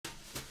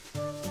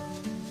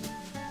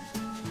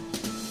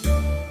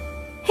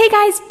Hey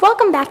guys,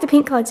 welcome back to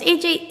Pink College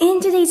AJ. In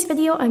today's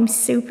video, I'm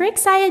super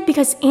excited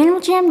because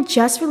Animal Jam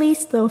just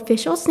released the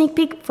official sneak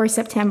peek for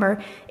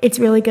September. It's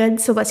really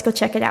good, so let's go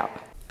check it out.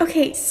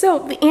 Okay, so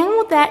the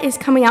animal that is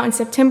coming out in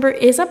September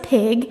is a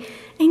pig.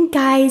 And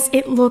guys,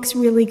 it looks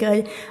really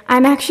good.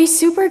 I'm actually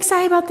super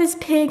excited about this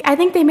pig. I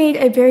think they made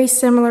it very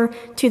similar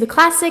to the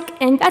classic,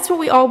 and that's what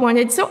we all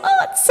wanted. So, oh,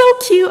 it's so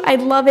cute. I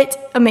love it.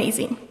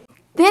 Amazing.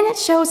 Then it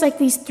shows like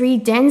these three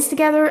dens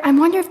together. I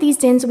wonder if these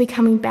dens will be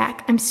coming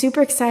back. I'm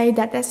super excited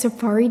that that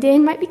safari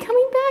den might be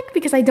coming back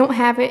because I don't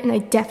have it and I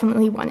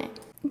definitely want it.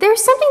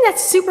 There's something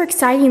that's super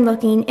exciting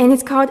looking, and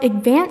it's called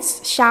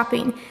advanced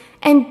shopping.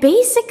 And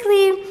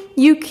basically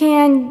you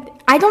can,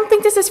 I don't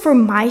think this is for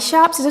my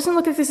shops. It doesn't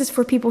look like this is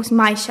for people's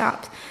my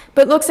shops,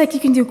 but it looks like you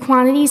can do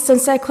quantities. So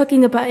instead of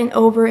clicking the button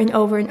over and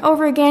over and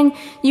over again,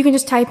 you can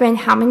just type in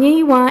how many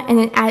you want and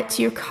then add it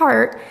to your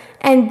cart.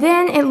 And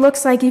then it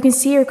looks like you can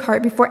see your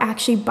cart before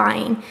actually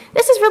buying.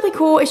 This is really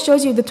cool. It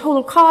shows you the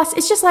total cost.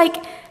 It's just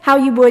like how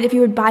you would if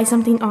you would buy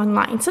something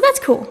online. So that's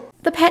cool.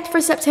 The pet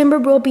for September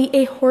will be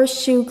a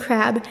horseshoe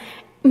crab.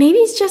 Maybe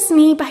it's just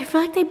me, but I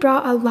feel like they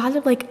brought a lot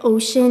of like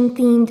ocean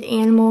themed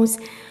animals,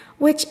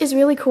 which is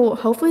really cool.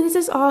 Hopefully this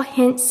is all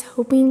hints,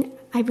 hoping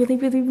I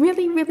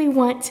really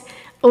want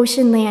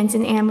ocean lands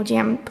in Animal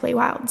Jam Play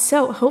Wild.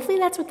 So hopefully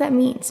that's what that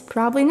means.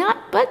 Probably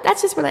not, but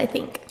that's just what I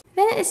think.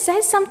 Then it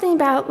says something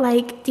about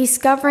like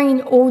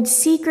discovering old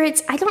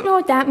secrets. I don't know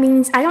what that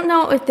means. I don't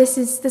know if this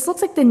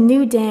looks like the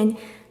new den.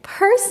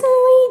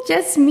 Personally,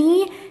 just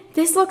me,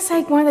 this looks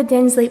like one of the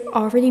dens they've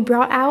already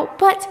brought out,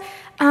 but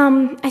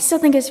I still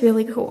think it's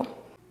really cool.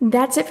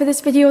 That's it for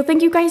this video.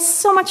 Thank you guys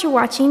so much for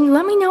watching.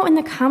 Let me know in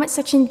the comment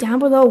section down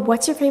below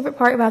what's your favorite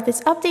part about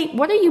this update.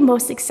 What are you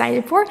most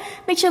excited for?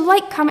 Make sure to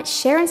like, comment,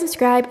 share, and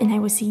subscribe, and I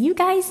will see you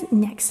guys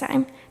next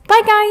time.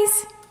 Bye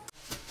guys!